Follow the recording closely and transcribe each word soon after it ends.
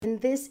and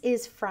this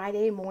is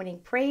Friday Morning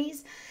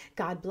Praise.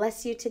 God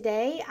bless you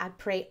today. I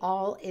pray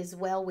all is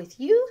well with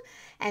you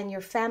and your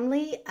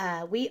family.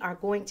 We are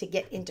going to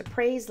get into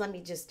praise. Let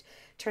me just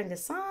turn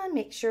this on,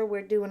 make sure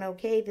we're doing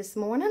okay this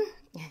morning.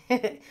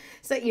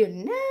 So you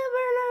never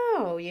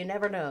know, you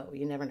never know,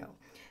 you never know.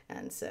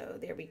 And so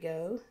there we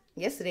go.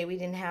 Yesterday we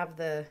didn't have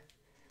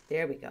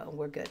there we go,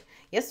 we're good.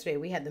 Yesterday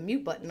we had the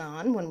mute button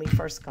on when we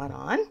first got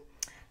on.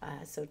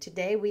 So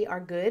today we are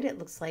good. It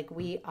looks like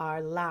we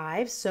are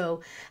live. So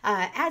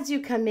as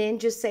you come in,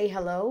 just say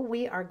hello.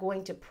 We are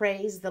going to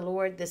praise the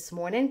Lord this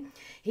morning.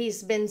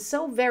 He's been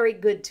so very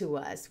good to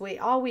us.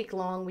 All week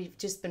long, we've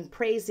just been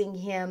praising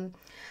him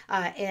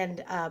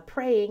and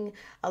praying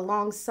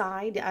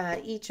alongside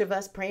each of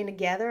us, praying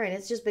together. And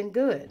it's just been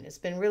good. It's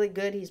been really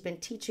good. He's been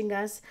teaching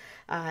us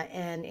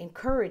and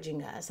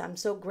encouraging us. I'm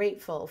so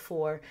grateful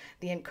for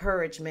the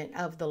encouragement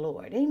of the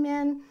Lord.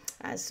 Amen.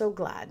 I'm so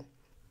glad.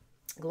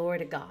 Glory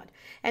to God.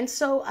 And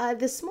so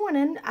this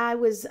morning I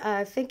was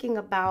thinking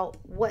about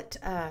what,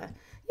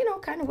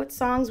 kind of what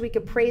songs we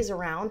could praise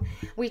around.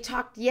 We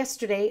talked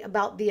yesterday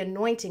about the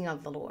anointing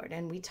of the Lord,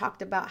 and we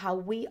talked about how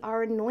we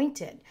are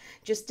anointed,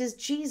 just as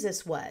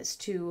Jesus was,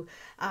 to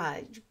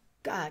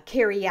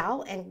carry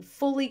out and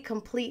fully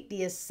complete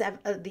the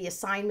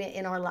assignment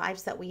in our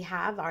lives that we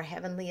have, our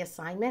heavenly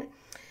assignment.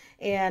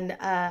 And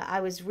I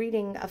was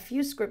reading a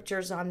few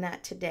scriptures on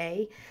that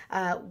today.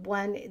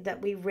 One that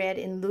we read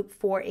in Luke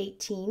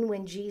 4:18,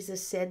 when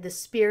Jesus said, "The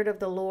Spirit of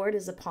the Lord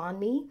is upon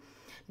me,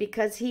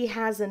 because he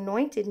has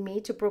anointed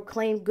me to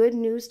proclaim good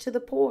news to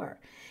the poor.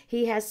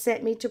 He has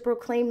sent me to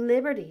proclaim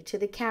liberty to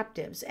the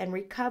captives and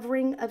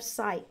recovering of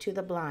sight to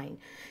the blind,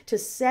 to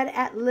set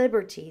at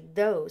liberty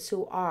those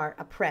who are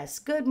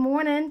oppressed." Good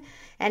morning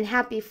and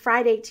happy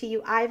Friday to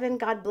you, Ivan.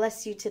 God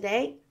bless you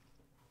today.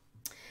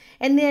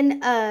 And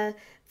then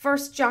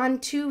 1 John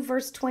 2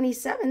 verse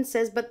 27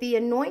 says, "But the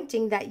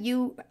anointing that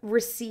you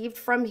received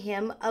from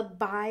him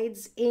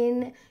abides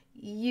in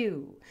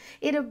you."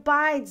 It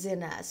abides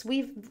in us.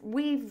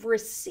 We've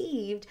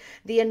received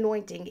the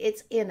anointing.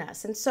 It's in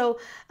us. And so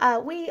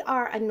we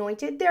are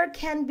anointed. There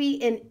can be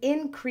an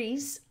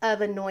increase of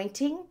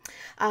anointing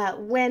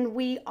when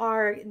we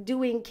are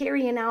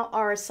carrying out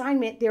our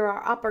assignment. There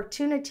are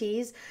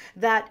opportunities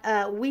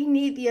that we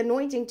need the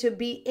anointing to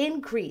be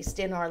increased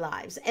in our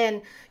lives.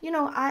 And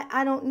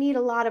I don't need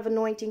a lot of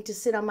anointing to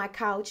sit on my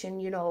couch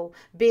and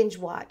binge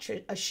watch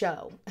a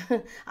show.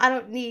 I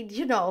don't need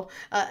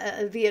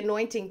the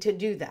anointing to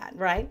do that,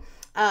 right?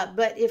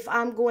 But if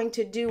I'm going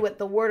to do what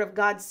the Word of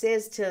God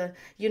says, to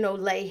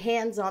lay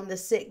hands on the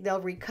sick, they'll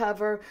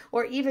recover,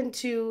 or even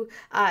to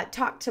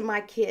talk to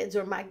my kids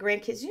or my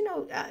grandkids,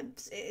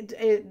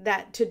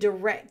 that to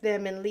direct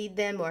them and lead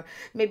them, or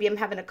maybe I'm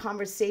having a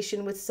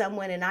conversation with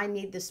someone and I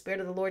need the Spirit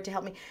of the Lord to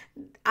help me.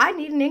 I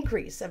need an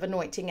increase of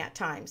anointing at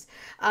times.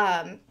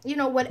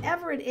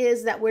 Whatever it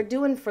is that we're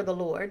doing for the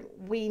Lord,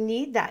 we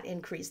need that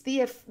increase.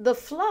 The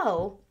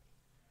flow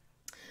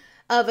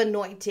of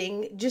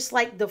anointing, just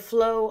like the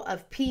flow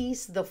of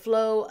peace, the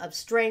flow of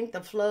strength,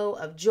 the flow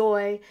of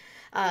joy,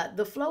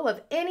 the flow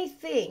of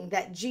anything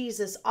that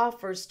Jesus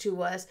offers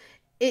to us,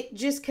 it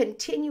just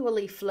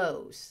continually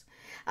flows.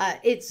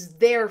 It's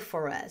there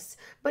for us,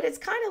 but it's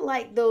kind of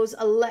like those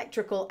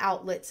electrical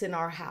outlets in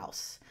our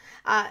house.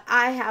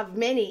 I have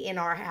many in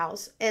our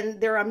house, and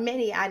there are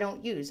many I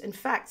don't use. In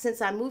fact,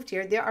 since I moved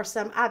here, there are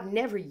some I've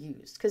never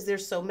used because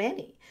there's so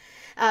many.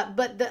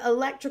 But the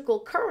electrical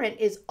current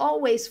is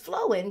always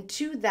flowing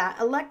to that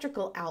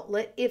electrical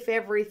outlet if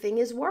everything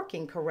is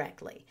working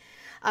correctly.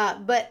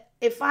 But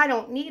if I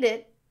don't need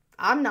it,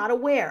 I'm not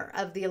aware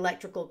of the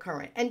electrical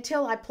current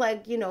until I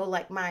plug,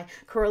 like my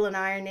curling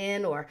iron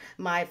in, or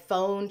my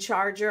phone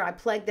charger. I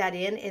plug that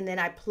in, and then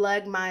I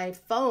plug my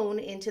phone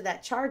into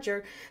that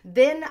charger.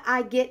 Then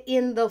I get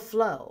in the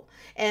flow,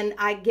 and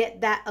I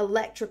get that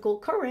electrical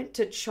current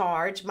to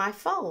charge my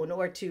phone,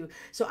 or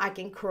so I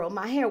can curl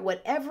my hair,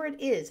 whatever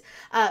it is.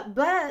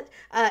 But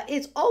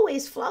it's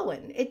always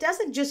flowing. It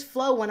doesn't just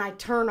flow when I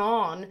turn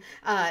on,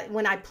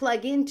 when I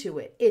plug into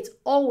it. It's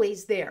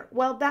always there.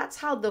 Well, that's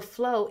how the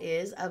flow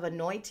is of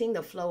anointing,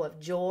 the flow of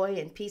joy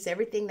and peace,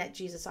 everything that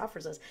Jesus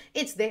offers us.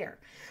 It's there.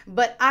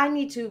 But I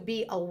need to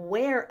be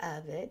aware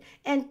of it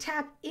and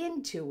tap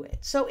into it.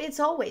 So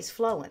it's always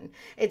flowing.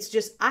 It's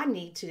just I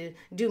need to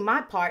do my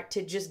part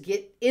to just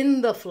get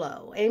in the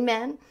flow.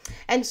 Amen.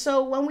 And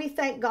so when we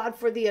thank God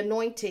for the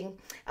anointing,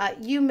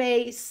 you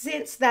may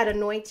sense that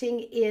anointing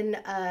in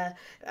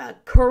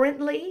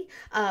currently,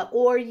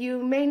 or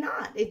you may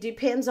not. It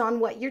depends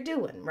on what you're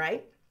doing,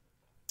 right?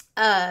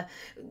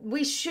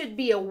 We should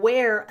be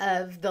aware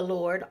of the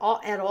Lord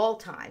at all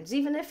times.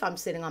 Even if I'm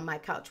sitting on my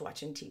couch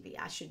watching TV,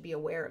 I should be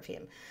aware of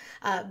him.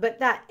 But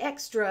that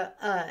extra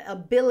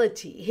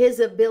ability, his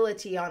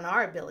ability on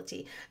our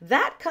ability,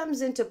 that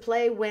comes into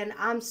play when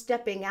I'm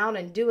stepping out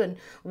and doing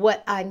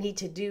what I need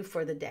to do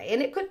for the day.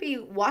 And it could be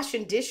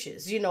washing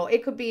dishes,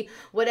 it could be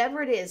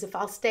whatever it is. If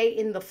I'll stay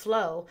in the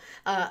flow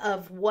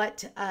of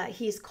what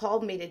he's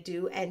called me to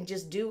do and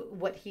just do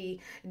what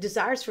he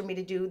desires for me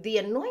to do, the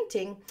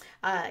anointing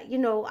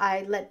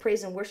I led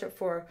praise and worship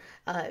for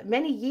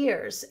many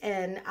years,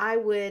 and I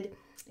would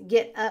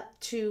get up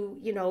to,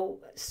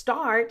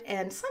 start,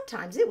 and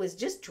sometimes it was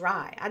just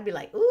dry. I'd be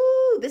like,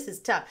 ooh, this is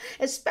tough,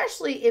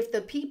 especially if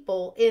the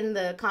people in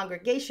the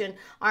congregation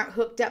aren't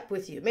hooked up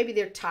with you. Maybe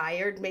they're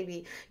tired.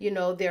 Maybe,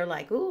 they're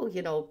like, ooh,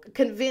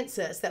 convince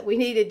us that we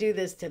need to do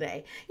this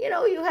today.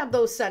 You have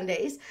those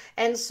Sundays.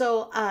 And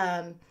so,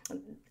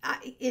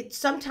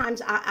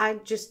 sometimes I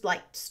just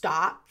like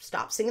stop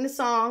singing the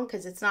song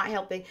because it's not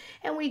helping,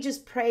 and we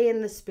just pray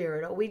in the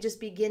spirit, or we just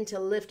begin to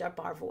lift up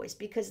our voice,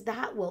 because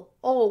that will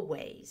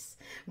always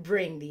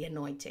bring the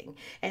anointing.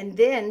 And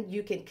then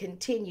you can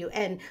continue,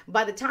 and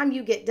by the time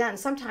you get done,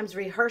 sometimes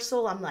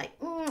rehearsal, I'm like,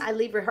 I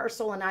leave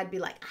rehearsal and I'd be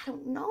like, I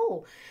don't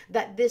know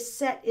that this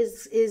set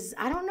is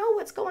I don't know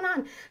what's going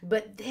on.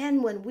 But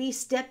then when we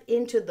step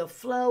into the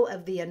flow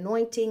of the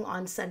anointing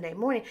on Sunday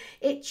morning,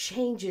 it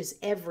changes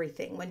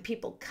everything. When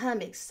people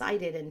come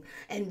excited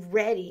and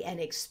ready and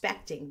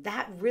expecting,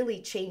 that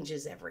really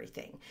changes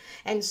everything.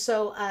 And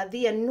so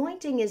the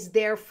anointing is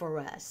there for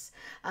us.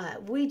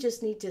 We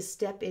just need to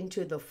step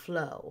into the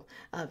flow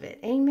of it.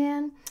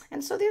 Amen.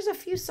 And so there's a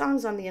few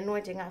songs on the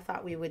anointing I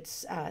thought we would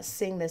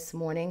sing this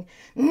morning.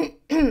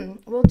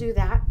 We'll do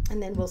that,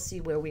 and then we'll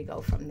see where we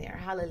go from there.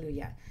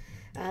 Hallelujah.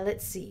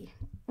 Let's see.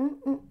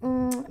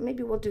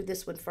 Maybe we'll do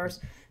this one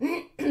first.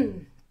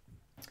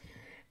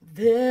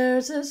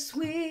 There's a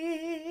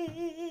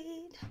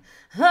sweet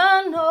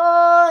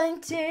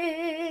anointing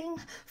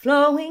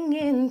flowing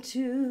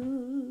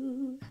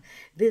into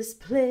this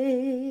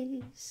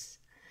place.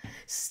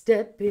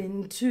 Step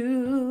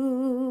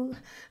into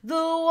the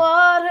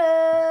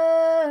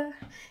water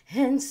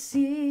and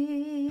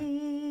see.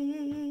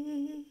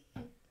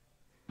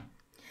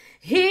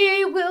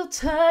 He will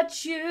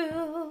touch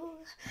you.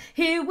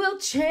 He will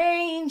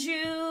change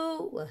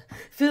you,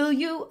 fill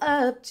you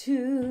up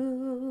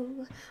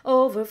to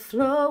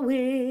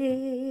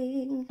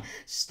overflowing.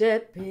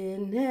 Step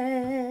in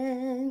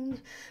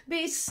and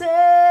be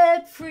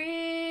set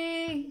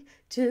free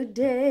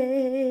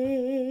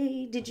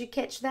today. Did you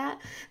catch that?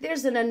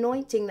 There's an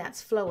anointing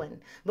that's flowing,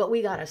 but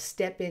we got to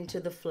step into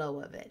the flow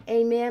of it.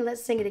 Amen.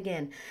 Let's sing it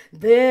again.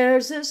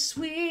 There's a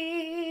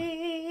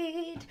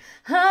sweet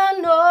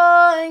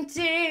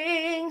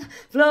anointing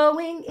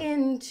flowing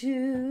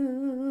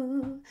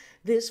into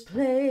this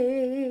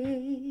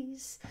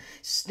place.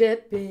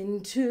 Step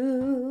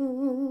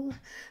into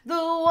the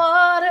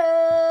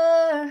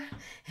water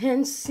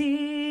and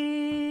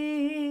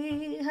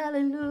see.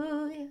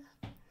 Hallelujah.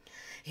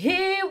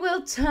 He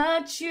will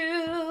touch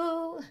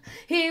you.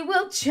 He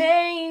will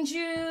change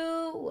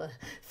you,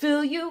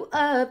 fill you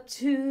up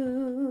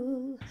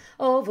to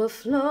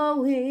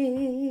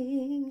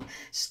overflowing.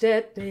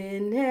 Step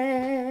in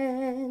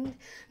and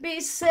be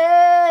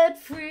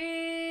set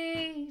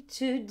free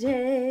today.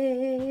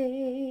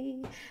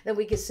 Then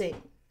we can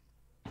sing.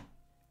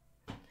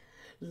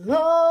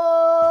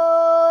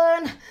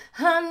 Lord,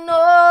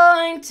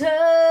 anoint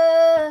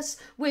us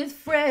with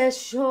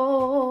fresh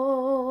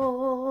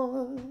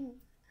oil.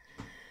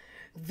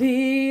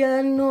 The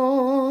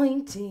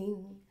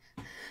anointing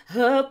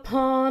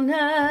upon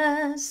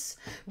us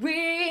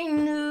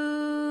renewed,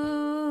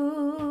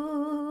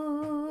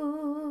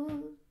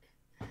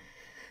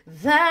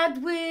 that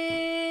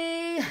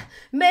we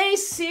may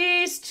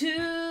cease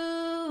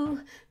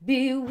to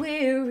be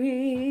weary.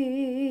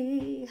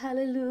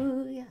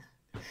 Hallelujah.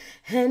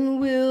 And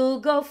we'll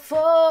go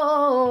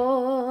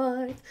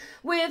forth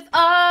with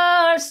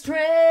our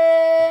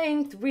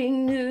strength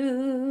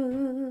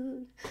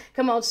renewed.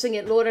 Come on, sing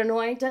it. Lord,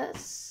 anoint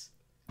us.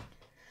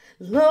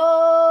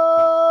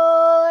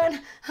 Lord,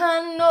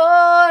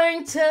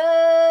 anoint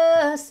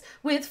us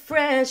with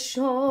fresh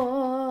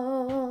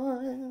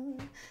oil.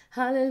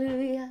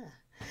 Hallelujah.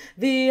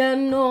 The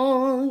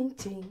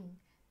anointing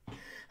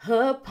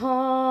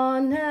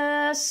upon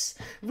us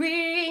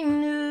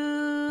renewed,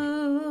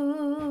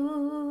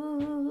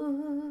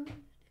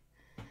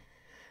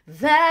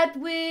 that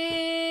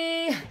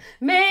we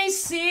may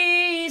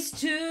cease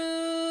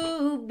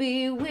to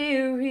be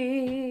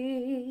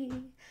weary.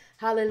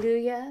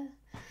 Hallelujah.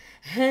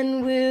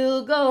 And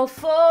we'll go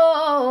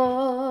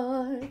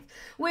forth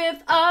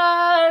with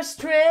our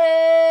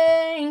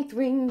strength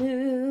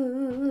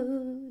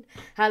renewed.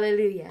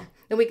 Hallelujah.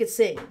 And we could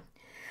sing.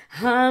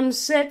 I'm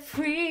set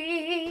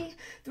free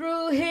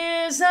through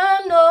his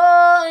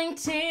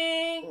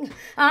anointing.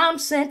 I'm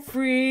set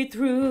free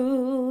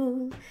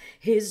through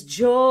his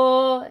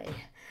joy.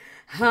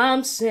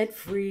 I'm set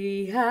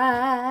free.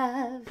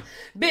 I've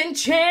been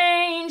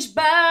changed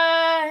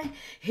by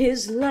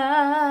his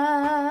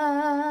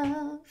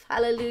love.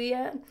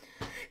 Hallelujah.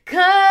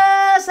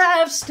 'Cause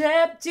I've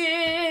stepped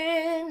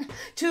in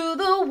to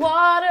the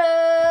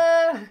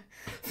water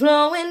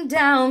flowing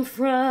down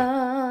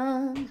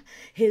from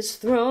his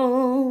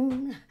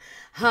throne.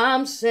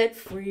 I'm set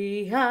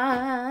free.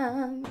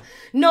 I'm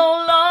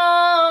no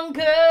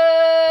longer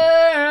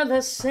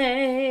the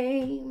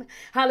same.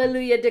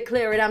 Hallelujah.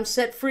 Declare it. I'm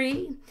set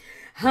free.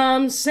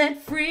 I'm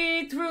set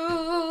free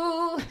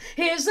through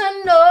his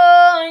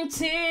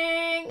anointing.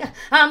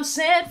 I'm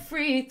set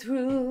free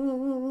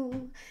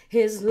through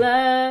his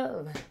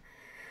love.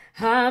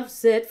 I'm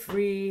set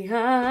free.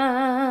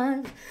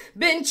 I've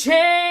been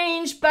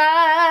changed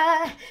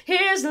by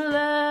his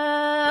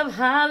love.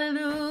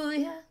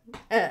 Hallelujah.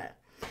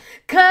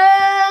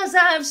 'Cause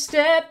I've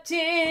stepped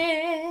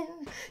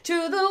in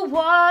to the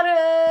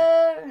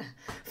water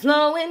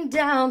flowing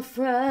down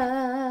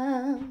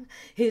from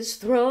his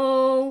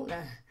throne.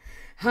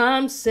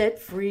 I'm set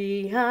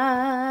free.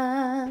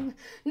 I'm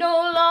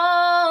no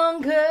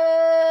longer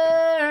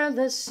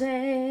the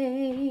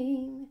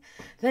same.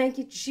 Thank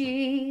you,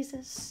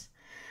 Jesus.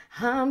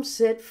 I'm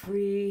set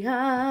free.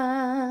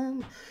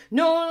 I'm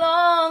no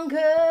longer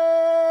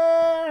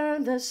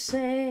the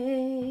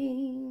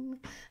same.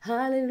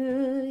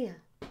 Hallelujah.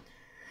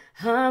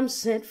 I'm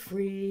set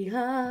free.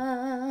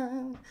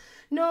 I'm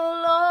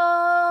no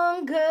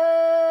longer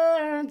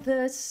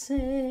the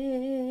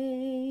same.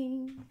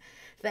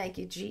 Thank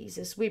you,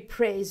 Jesus. We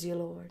praise you,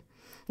 Lord.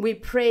 We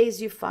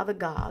praise you, Father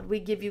God. We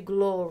give you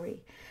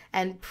glory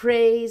and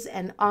praise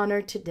and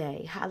honor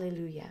today.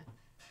 Hallelujah.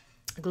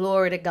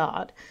 Glory to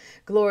God.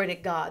 Glory to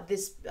God.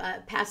 This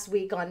past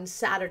week on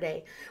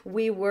Saturday,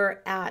 we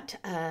were at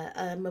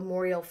a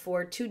memorial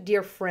for two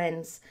dear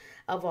friends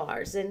of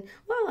ours. And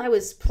while I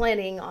was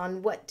planning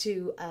on what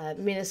to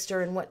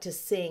minister and what to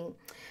sing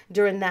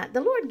during that,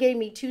 the Lord gave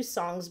me two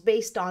songs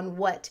based on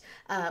what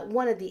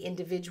one of the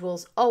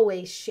individuals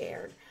always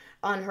shared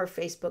on her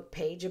Facebook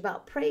page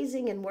about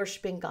praising and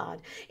worshiping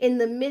God in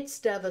the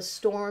midst of a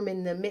storm,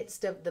 in the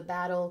midst of the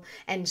battle,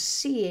 and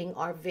seeing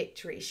our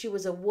victory. She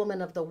was a woman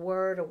of the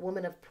word, a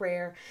woman of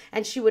prayer,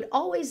 and she would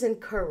always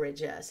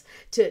encourage us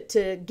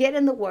to get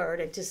in the word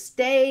and to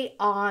stay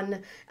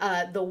on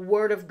the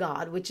word of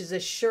God, which is a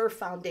sure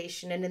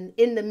foundation. And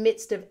in the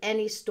midst of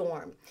any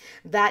storm,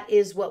 that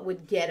is what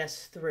would get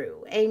us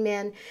through.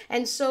 Amen.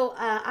 And so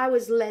I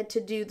was led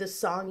to do the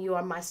song, You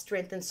Are My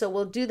Strength. And so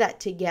we'll do that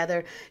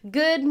together.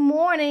 Good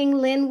morning,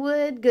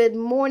 Linwood. Good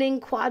morning,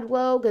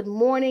 Quadwo. Good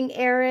morning,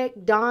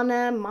 Eric,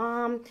 Donna,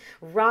 Mom,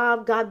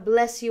 Rob. God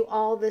bless you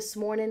all this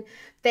morning.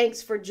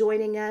 Thanks for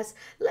joining us.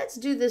 Let's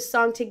do this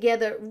song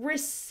together.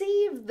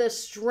 Receive the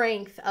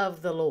strength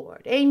of the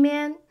Lord.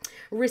 Amen.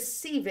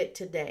 Receive it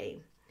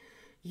today.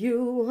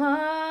 You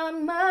are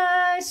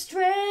my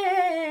strength,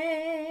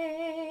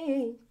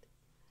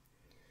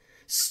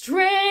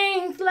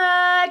 strength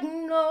like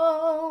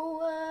no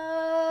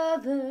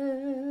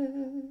other.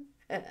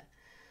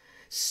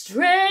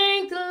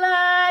 Strength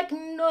like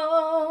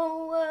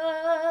no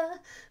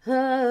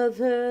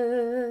other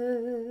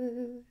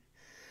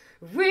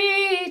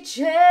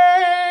reaches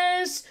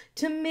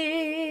to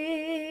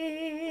me.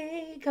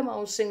 Come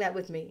on, sing that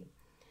with me.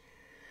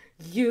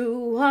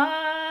 You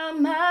are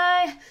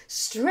my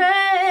strength,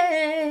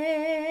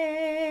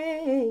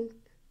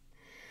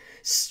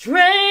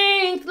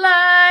 strength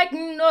like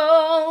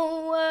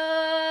no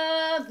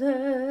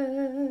other.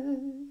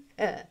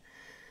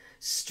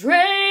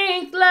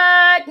 Strength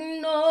like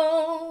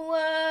no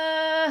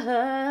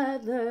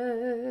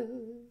other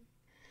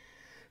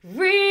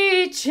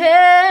reaches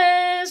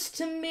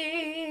to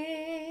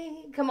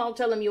me. Come on,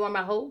 tell him you are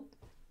my hope.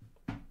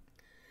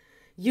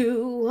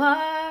 You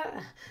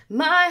are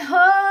my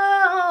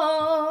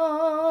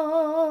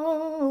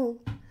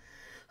hope,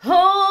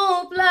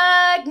 hope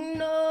like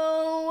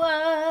no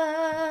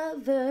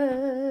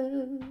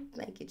other.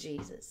 Thank you,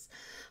 Jesus.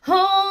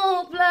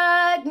 Hope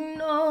like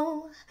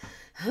no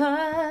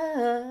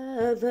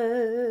other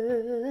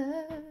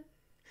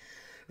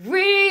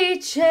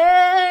reaches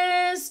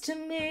to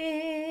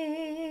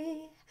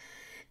me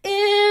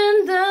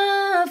in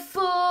the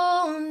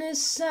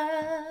fullness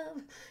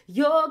of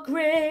your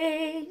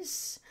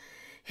grace,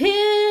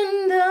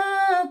 in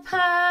the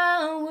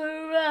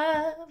power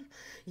of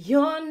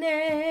your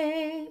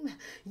name.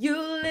 You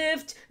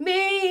lift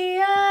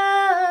me up.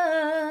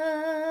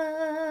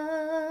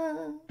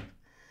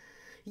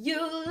 You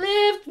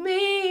lift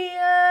me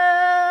up.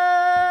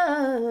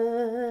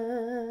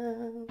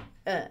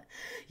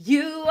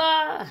 You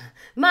are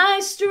my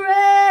strength.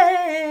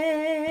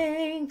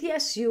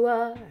 Yes, you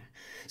are.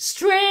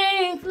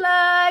 Strength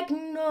like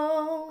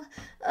no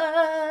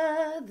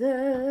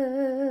other.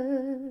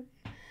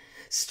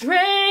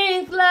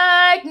 Strength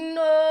like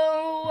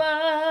no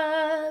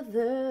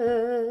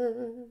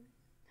other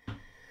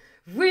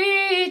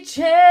reaches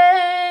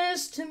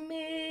to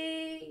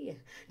me.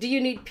 Do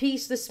you need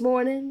peace this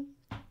morning?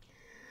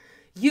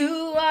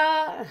 You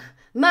are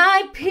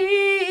my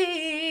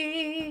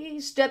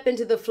peace. Step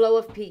into the flow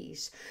of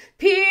peace.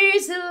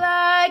 Peace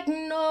like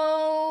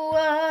no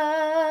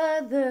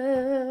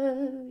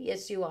other.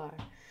 Yes, you are.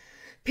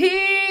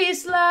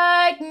 Peace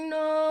like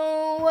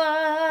no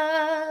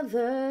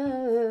other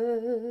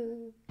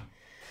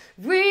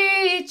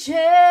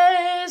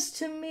reaches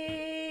to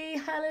me.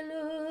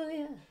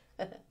 Hallelujah.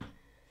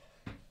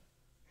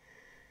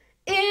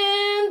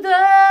 In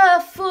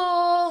the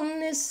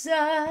fullness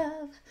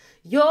of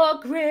your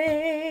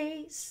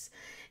grace,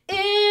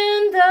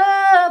 in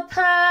the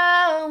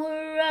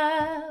power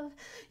of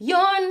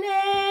your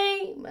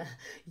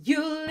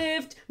You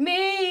lift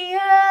me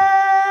up.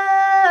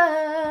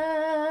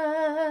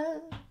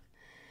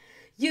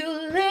 You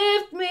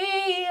lift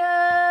me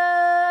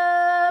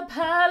up.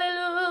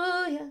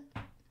 Hallelujah.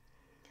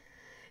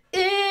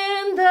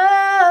 In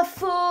the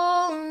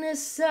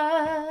fullness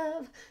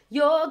of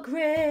your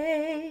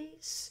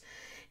grace,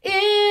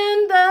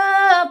 in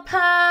the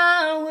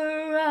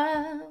power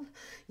of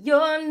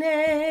your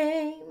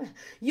name,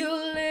 you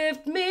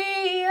lift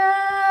me up.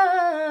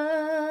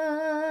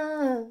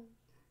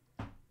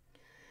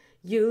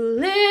 You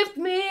lift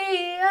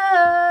me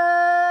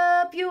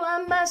up. You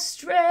are my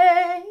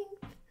strength.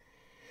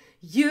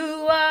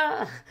 You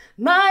are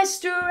my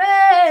strength.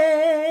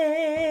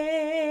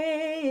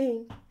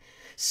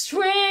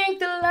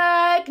 Strength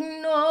like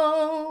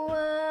no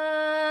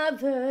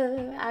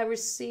other. I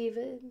receive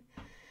it.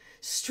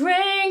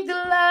 Strength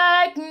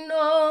like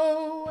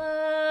no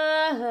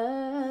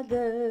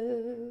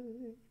other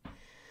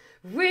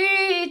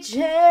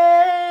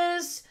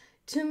reaches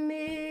to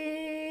me.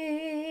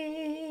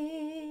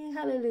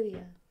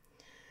 Hallelujah.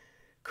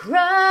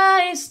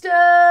 Christ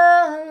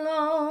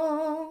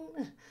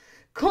alone,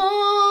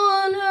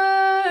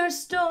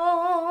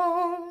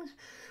 cornerstone,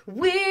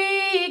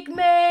 weak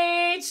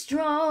made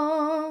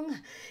strong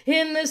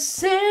in the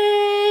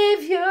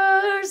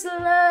Savior's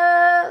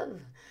love.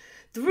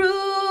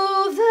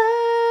 Through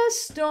the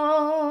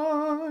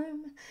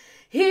storm,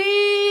 He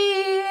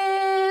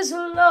is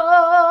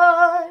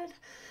Lord,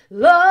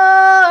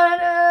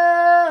 Lord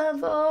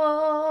of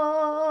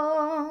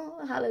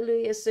all.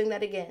 Hallelujah. Sing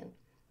that again.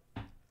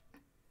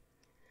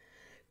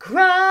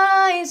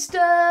 Christ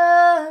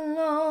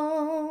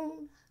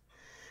alone,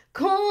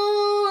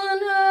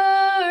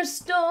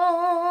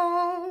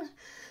 cornerstone,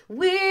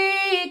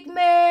 weak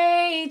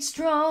made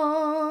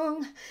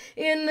strong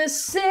in the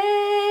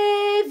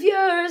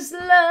Savior's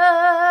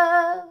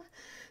love.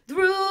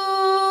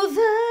 Through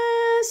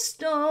the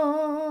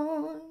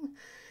storm,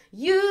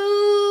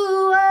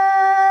 you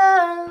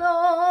are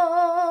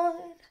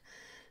Lord,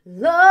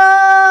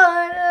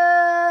 Lord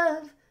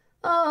of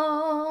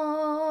all.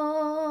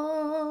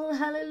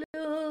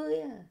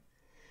 Hallelujah.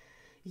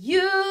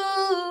 You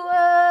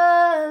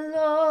are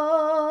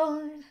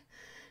Lord,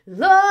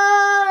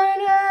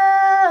 Lord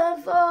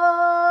of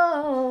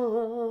all.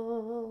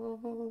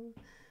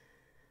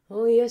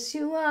 Oh, yes,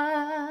 you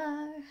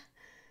are.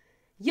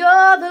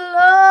 You're the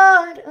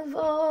Lord of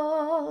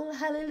all.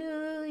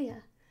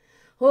 Hallelujah.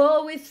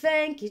 Oh, we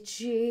thank you,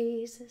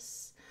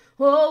 Jesus.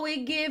 Oh,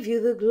 we give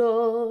you the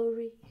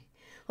glory.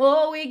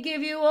 Oh, we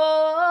give you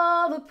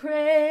all the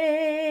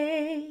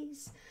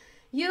praise.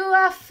 You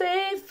are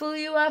faithful,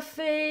 you are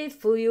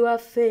faithful, you are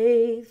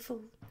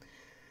faithful.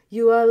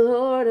 You are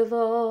Lord of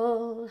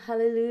all.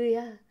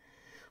 Hallelujah.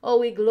 Oh,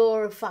 we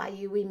glorify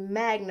you. We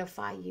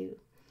magnify you.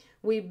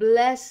 We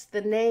bless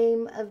the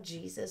name of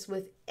Jesus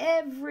with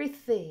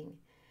everything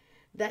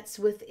that's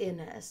within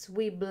us.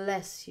 We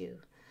bless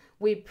you.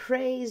 We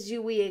praise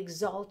you. We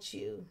exalt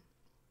you.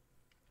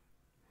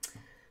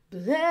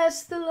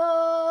 Bless the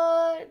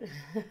Lord,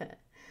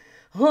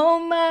 oh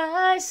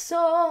my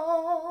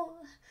soul,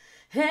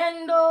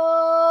 and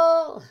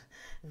all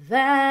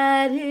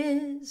that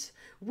is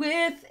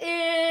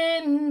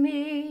within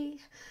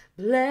me.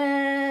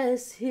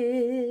 Bless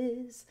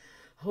his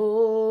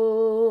holy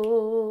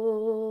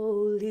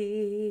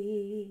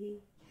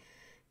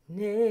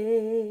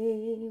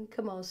name.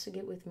 Come on, sing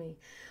it with me.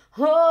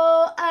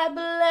 Oh, I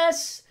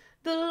bless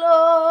the Lord,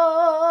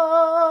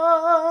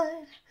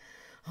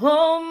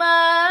 oh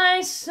my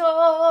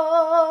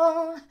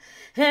soul,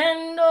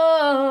 and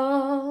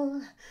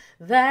all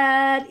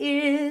that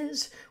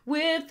is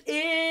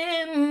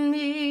within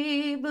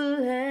me.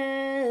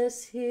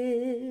 Bless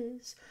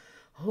his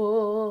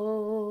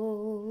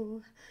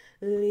holy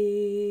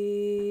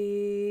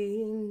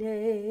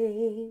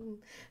name.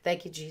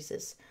 Thank you,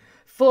 Jesus.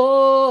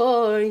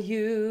 For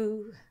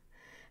you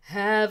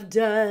have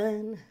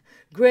done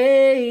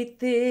great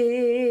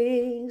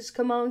things.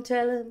 Come on,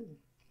 tell him.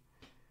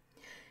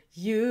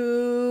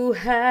 You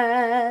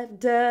have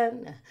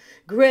done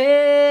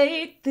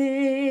great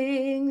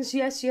things.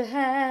 Yes, you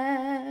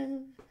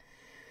have.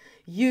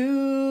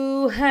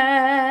 You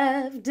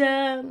have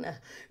done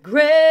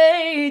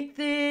great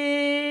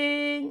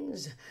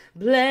things.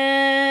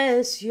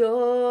 Bless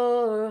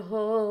your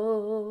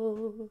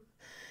holy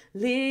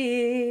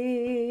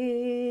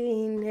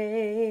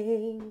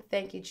name.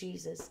 Thank you,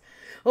 Jesus.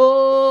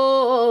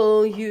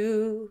 Oh,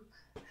 you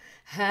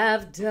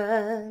have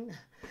done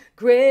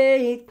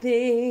great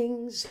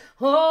things.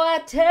 Oh, I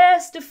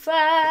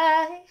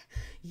testify.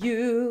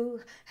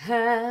 You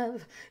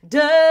have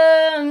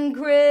done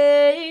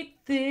great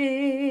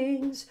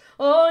things.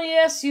 Oh,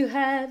 yes, you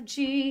have,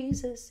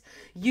 Jesus.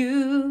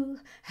 You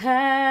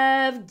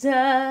have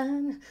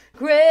done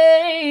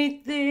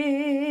great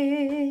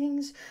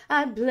things.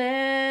 I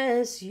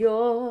bless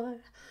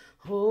your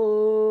holy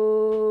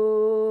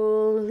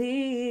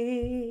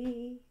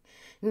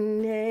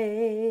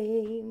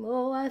name.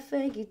 Oh, I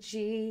thank you,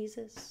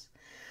 Jesus.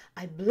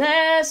 I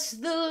bless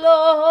the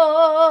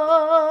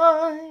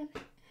Lord,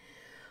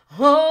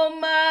 oh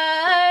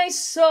my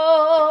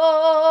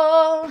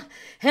soul,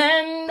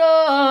 and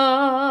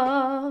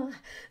all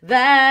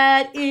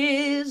that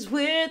is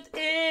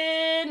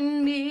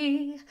within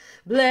me,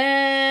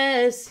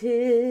 bless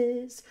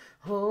his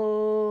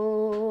holy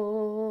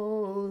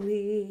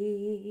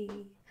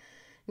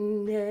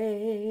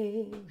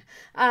name.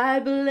 I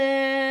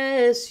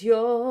bless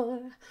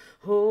your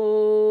holy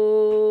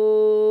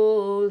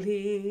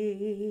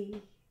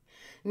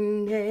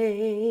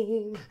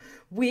name.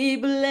 We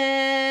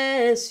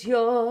bless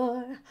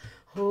your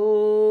holy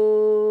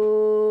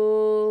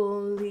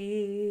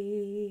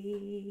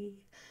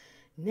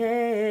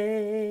name.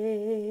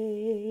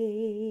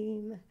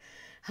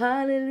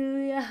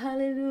 Hallelujah,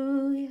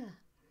 hallelujah.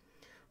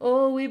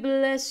 Oh, we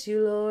bless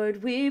you,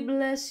 Lord. We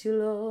bless you,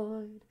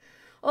 Lord.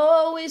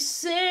 Oh, we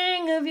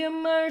sing of your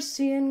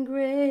mercy and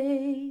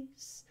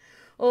grace.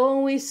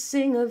 Oh, we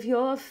sing of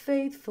your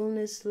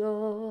faithfulness,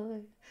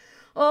 Lord.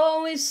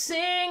 Oh, we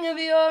sing of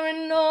your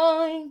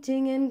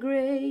anointing and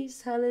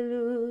grace.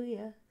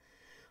 Hallelujah.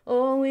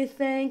 Oh, we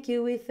thank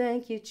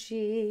you,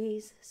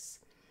 Jesus.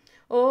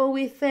 Oh,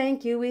 we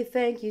thank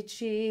you,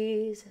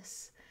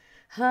 Jesus.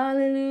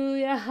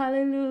 Hallelujah,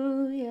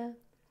 hallelujah.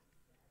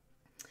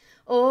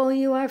 Oh,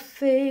 you are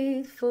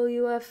faithful,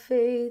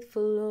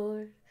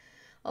 Lord.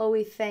 Oh,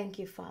 we thank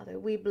you, Father.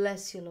 We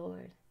bless you,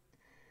 Lord.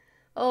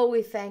 Oh,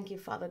 we thank you,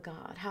 Father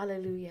God.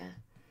 Hallelujah.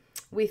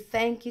 We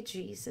thank you,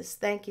 Jesus.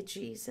 Thank you,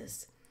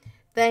 Jesus.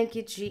 Thank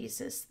you,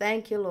 Jesus.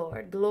 Thank you,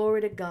 Lord.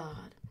 Glory to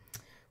God.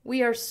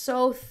 We are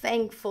so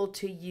thankful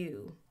to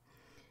you.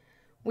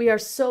 We are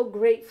so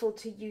grateful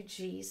to you,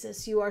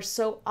 Jesus. You are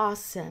so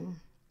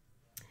awesome.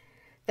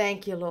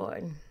 Thank you,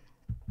 Lord.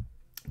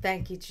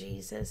 Thank you,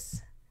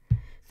 Jesus.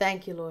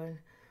 Thank you, Lord.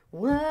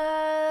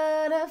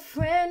 What a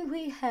friend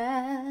we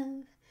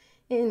have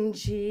in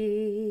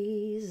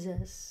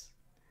Jesus.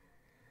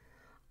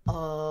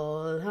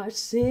 All our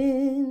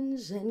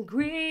sins and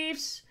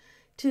griefs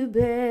to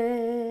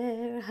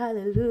bear.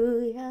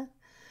 Hallelujah.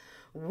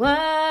 What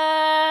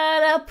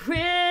a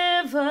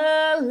privilege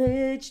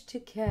to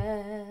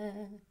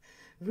carry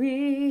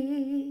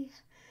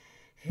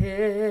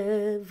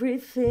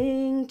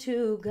everything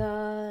to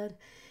God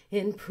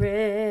in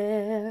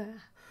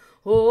prayer.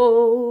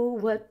 Oh,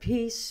 what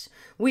peace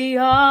we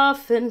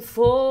often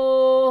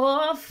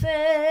forfeit.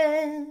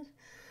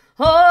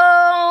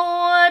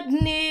 Oh,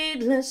 what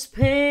needless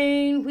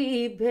pain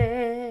we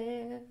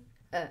bear.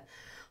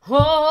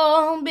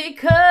 Oh,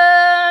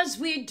 because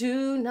we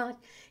do not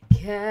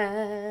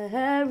carry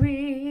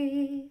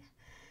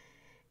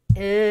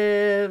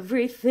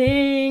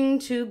everything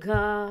to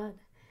God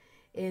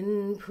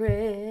in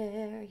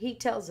prayer. He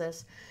tells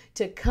us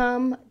to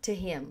come to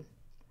him.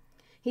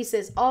 He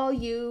says, all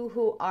you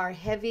who are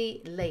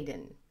heavy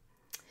laden,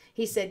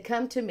 he said,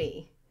 come to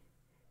me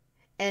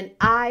and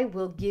I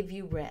will give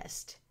you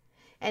rest.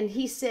 And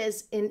he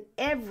says in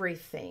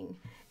everything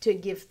to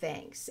give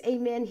thanks.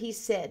 Amen. He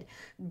said,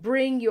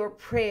 bring your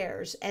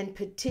prayers and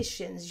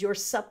petitions, your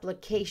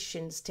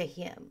supplications to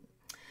him.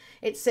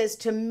 It says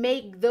to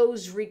make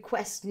those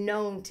requests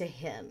known to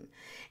him.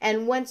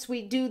 And once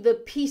we do, the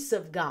peace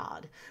of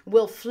God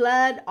will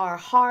flood our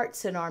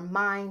hearts and our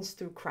minds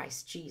through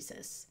Christ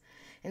Jesus.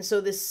 And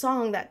so this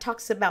song that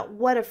talks about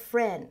what a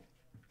friend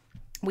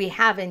we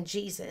have in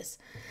Jesus.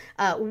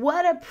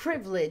 What a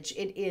privilege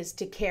it is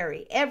to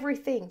carry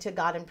everything to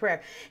God in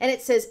prayer. And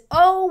it says,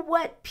 oh,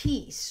 what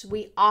peace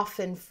we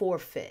often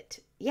forfeit.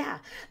 Yeah,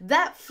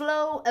 that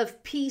flow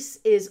of peace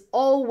is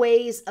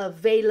always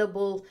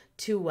available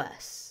to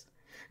us.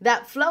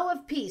 That flow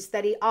of peace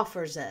that he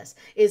offers us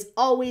is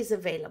always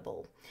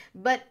available.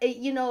 But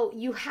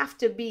you have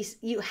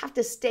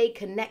to stay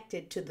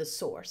connected to the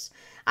source.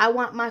 I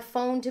want my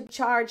phone to be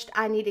charged.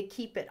 I need to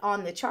keep it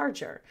on the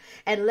charger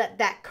and let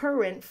that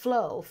current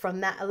flow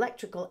from that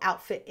electrical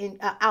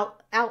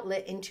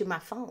outlet into my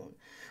phone.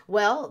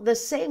 Well, the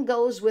same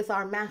goes with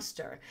our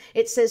master.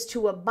 It says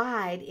to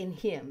abide in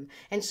him.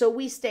 And so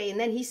we stay. And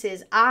then he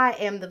says, I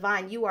am the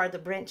vine, you are the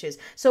branches.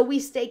 So we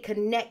stay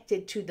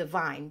connected to the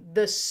vine,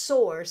 the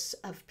source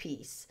of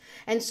peace.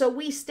 And so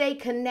we stay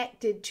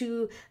connected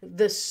to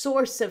the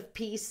source of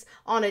peace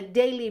on a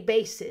daily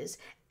basis,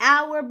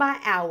 hour by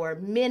hour,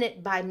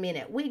 minute by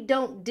minute. We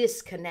don't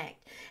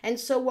disconnect. And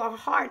so our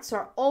hearts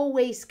are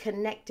always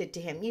connected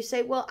to him. You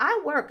say, well,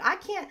 I work. I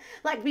can't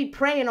be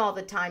praying all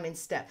the time and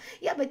stuff.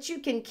 Yeah, but you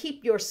can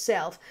keep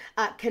yourself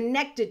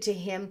connected to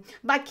him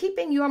by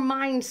keeping your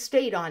mind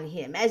stayed on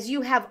him as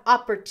you have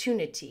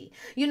opportunity.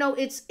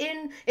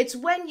 It's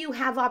when you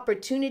have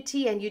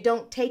opportunity and you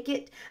don't take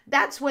it,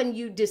 that's when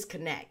you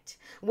disconnect.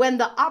 When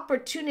the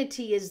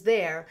opportunity is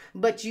there,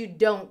 but you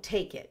don't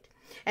take it.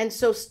 And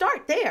so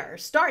start there.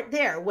 Start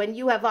there when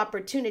you have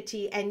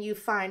opportunity and you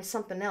find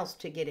something else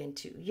to get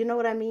into. You know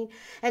what I mean?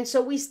 And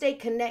so we stay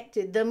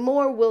connected. The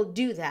more we'll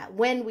do that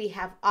when we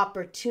have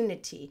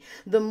opportunity,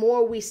 the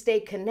more we stay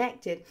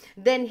connected,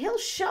 then he'll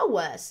show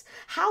us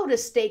how to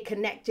stay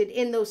connected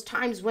in those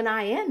times when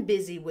I am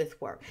busy with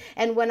work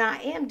and when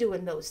I am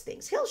doing those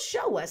things. He'll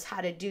show us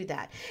how to do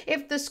that.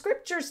 If the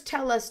scriptures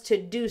tell us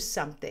to do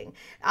something,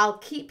 I'll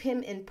keep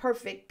him in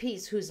perfect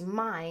peace whose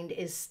mind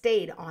is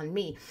stayed on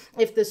me.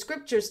 If the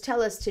scriptures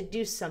tell us to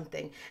do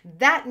something,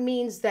 that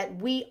means that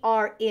we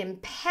are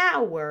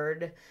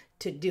empowered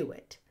to do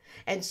it.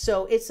 And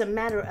so it's a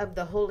matter of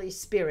the Holy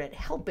Spirit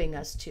helping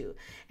us to,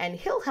 and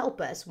he'll help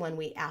us when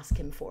we ask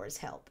him for his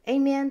help.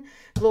 Amen.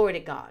 Glory to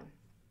God.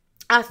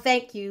 I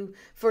thank you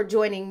for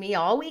joining me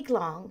all week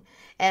long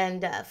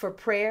and for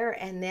prayer,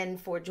 and then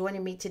for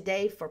joining me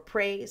today for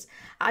praise.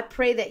 I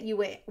pray that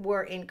you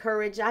were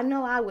encouraged. I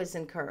know I was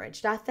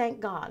encouraged. I thank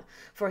God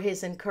for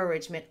his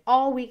encouragement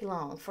all week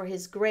long, for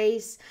his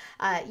grace.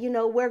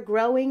 We're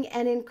growing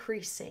and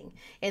increasing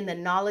in the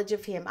knowledge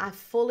of him. I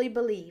fully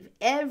believe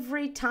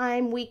every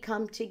time we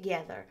come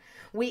together,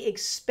 we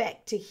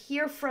expect to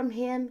hear from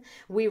him.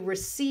 We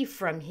receive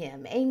from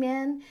him.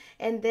 Amen.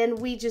 And then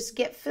we just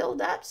get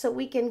filled up so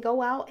we can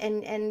go out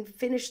and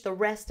finish the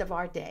rest of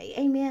our day.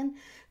 Amen.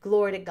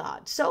 Glory to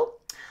God. So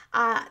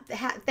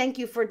thank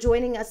you for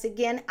joining us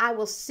again. I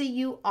will see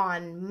you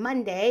on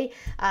Monday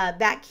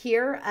back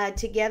here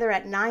together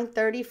at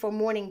 9:30 for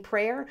morning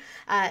prayer.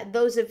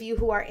 Those of you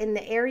who are in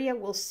the area,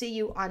 will see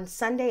you on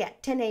Sunday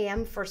at 10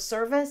 a.m. for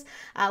service.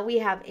 We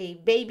have a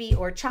baby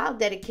or child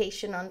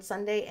dedication on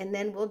Sunday, and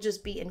then we'll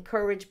just be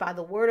encouraged by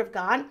the word of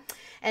God.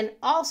 And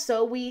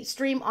also, we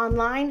stream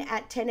online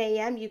at 10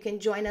 a.m. You can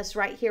join us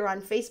right here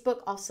on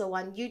Facebook, also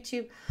on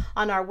YouTube,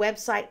 on our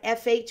website,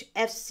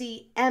 fhfcma.com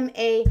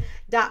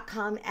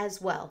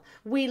as well.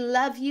 We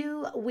love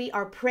you. We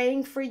are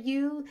praying for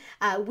you.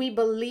 We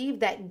believe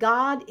that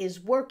God is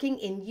working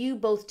in you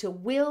both to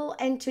will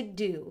and to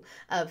do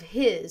of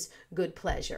his good pleasure.